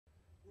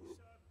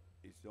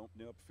He's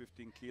opening up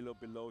 15 kilo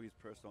below his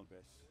personal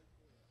best.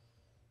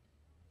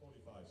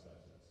 45 seconds.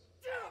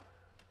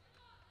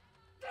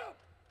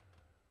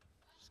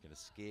 Just going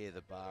to scare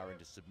the bar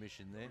into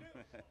submission there.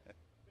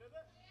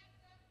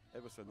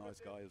 That was a nice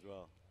guy as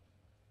well.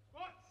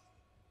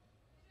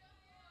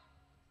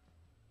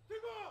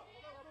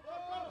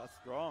 That's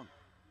strong.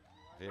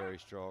 Very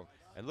strong.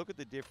 And look at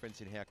the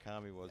difference in how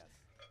calm he was. Yes.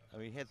 I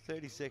mean, he had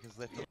 30 seconds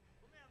left.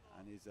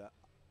 And he's a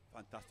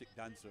fantastic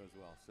dancer as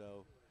well.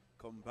 So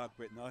come back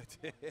with night.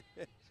 I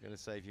was going to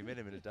say, if you met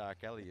him in a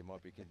dark alley, you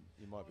might be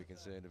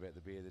concerned about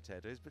the beard, the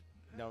tattoos. But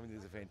knowing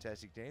there's a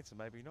fantastic dancer,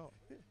 maybe not.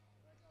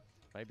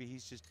 Maybe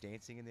he's just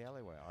dancing in the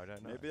alleyway. I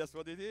don't know. Maybe that's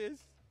what it is.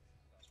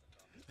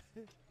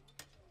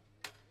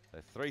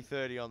 So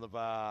 330 on the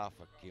bar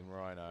for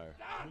Kim-Raino.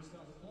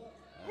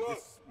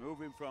 This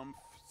moving from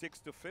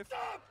 6th to 5th,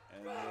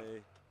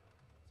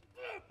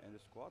 and the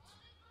squats.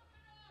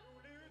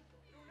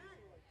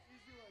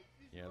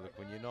 Yeah, look,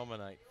 when you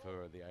nominate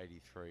for the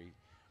 83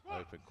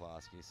 Open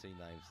class, you see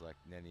names like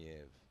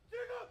Naniev,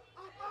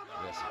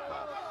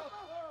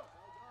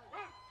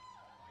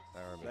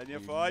 Plenty you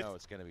of fight. know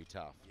it's going to be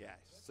tough. Yes,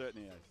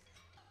 certainly is.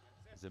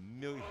 There's a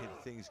million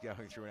things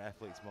going through an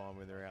athlete's mind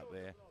when they're out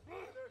there.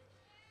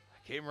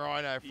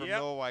 Kim-Raino from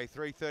Norway,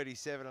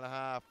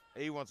 337.5.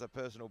 He wants a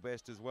personal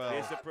best as well.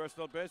 He's a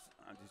personal best,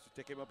 and he's to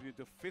take him up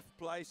into 5th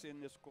place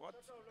in the squad.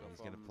 He's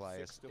going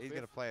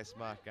to play a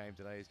smart game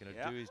today. He's going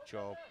to do his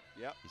job.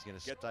 Yep. He's going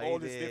to Get stay all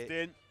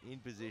there in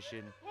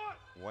position,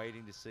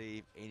 waiting to see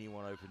if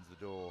anyone opens the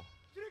door.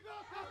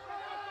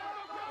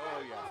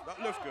 Oh yes, that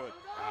looks good.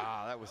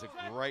 Ah, that was a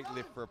great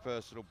lift for a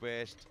personal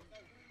best.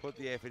 Put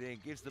the effort in,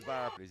 gives the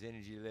bar up, his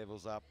energy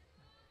levels up.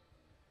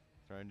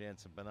 Thrown down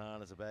some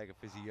bananas, a bag of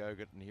fizzy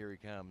yogurt, and here he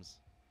comes.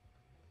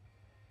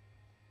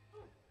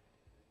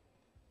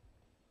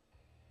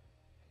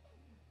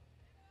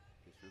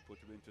 This will put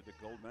him into the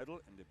gold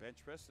medal in the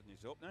bench press and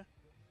his opener.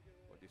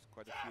 But there's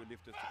quite a few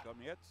lifters to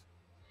come yet.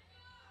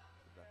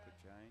 So that could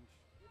change.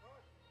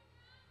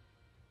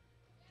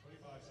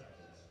 25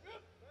 seconds.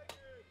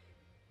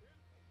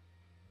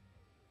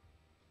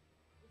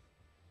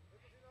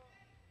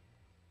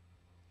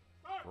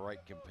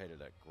 Great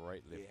competitor,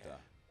 great lifter. Yeah.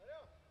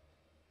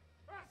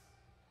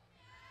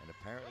 And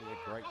apparently a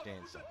great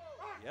dancer.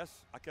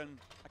 Yes, I can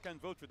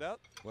vote for that.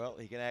 Well,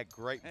 he can add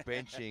great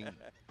benching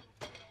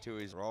to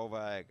his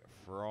Roelvaag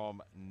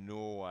from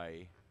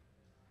Norway.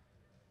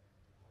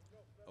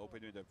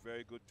 Opening with a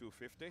very good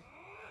 250.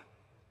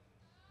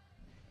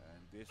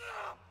 And this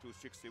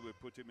 260 will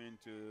put him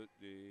into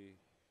the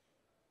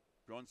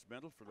bronze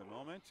medal for the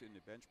moment in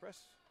the bench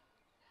press.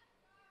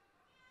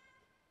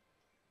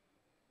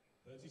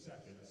 30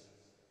 seconds.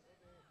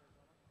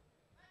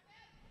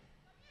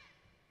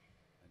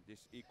 And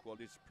this equals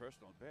his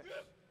personal best.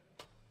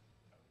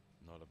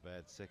 Not a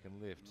bad second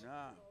lift.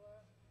 Nah.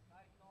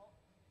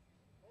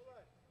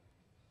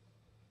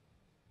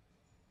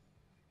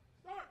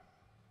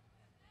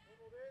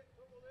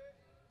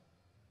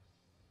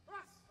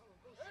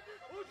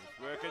 He's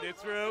working it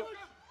through.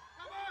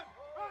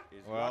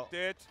 He's locked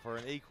it. For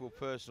an equal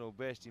personal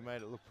best, he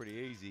made it look pretty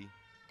easy.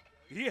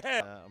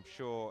 Yeah. I'm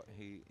sure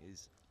he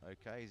is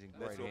okay. He's in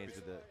great hands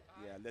with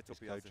his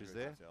coaches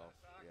there.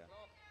 Yeah.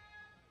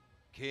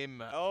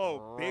 Kim-Raino.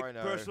 Oh, big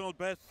personal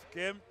best,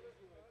 Kim.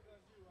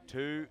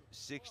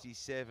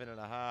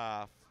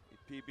 267.5.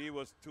 PB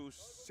was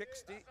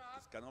 260.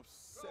 He's gone up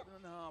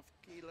 7.5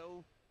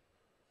 kilo.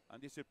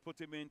 And this will put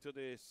him into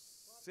the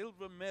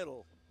silver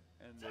medal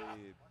and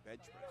the bench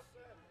press.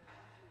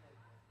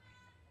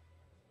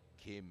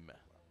 Kim,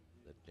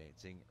 the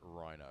dancing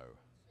rhino.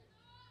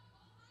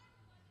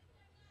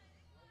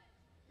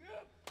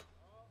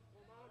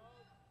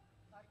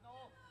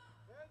 Control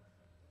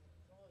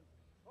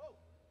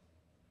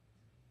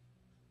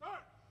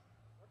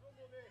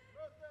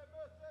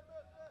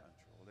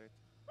it.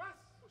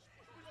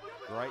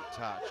 Great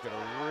touch. Got a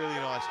really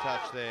nice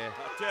touch there. I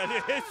tell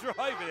you, he's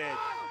driving it.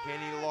 Can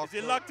he lock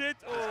it? He locked it?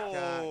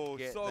 Oh,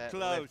 get so that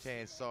close.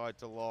 Left-hand side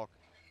to lock.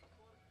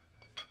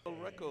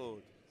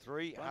 Record.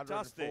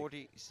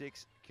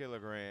 346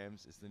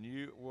 kilograms is the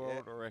new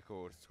world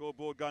record.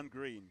 Scoreboard gone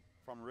green,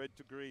 from red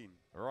to green.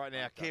 Right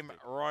now,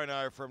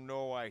 Kim-Raino from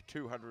Norway,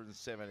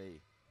 270.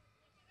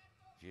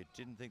 If you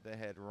didn't think they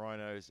had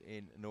rhinos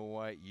in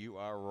Norway, you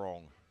are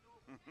wrong.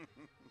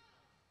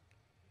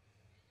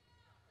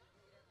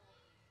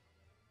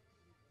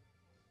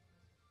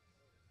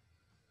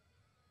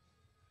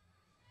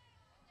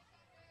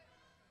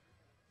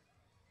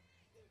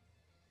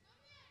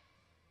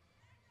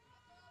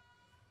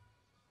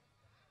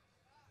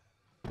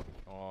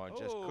 Oh,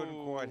 just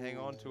couldn't quite hang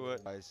on to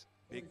it.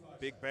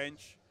 Big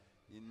bench.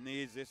 He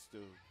needs this to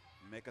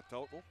make a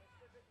total.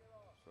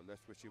 So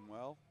let's wish him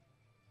well.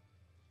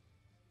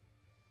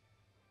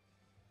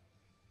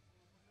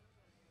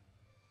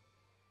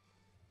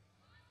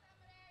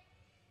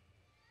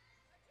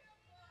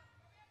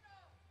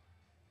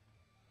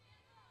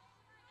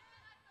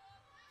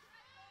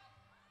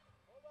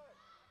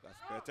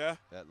 That's better.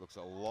 That looks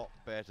a lot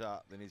better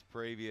than his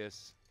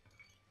previous,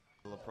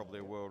 probably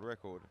a world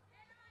record.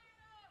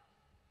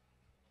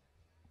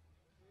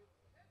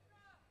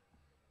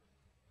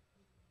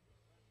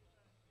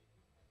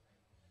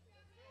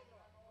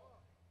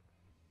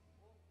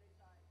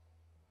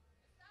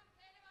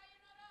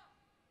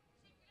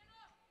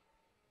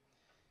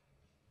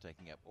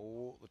 taking up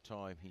all the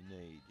time he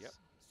needs. Yep.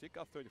 Still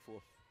got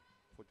 44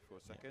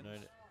 seconds.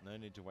 No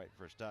need to wait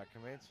for a start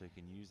command, so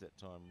he can use that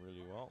time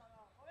really well.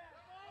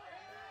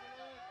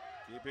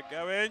 Keep it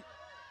going.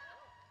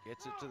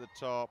 Gets it to the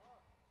top.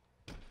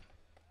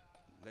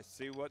 Let's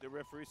see what the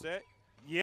referee said.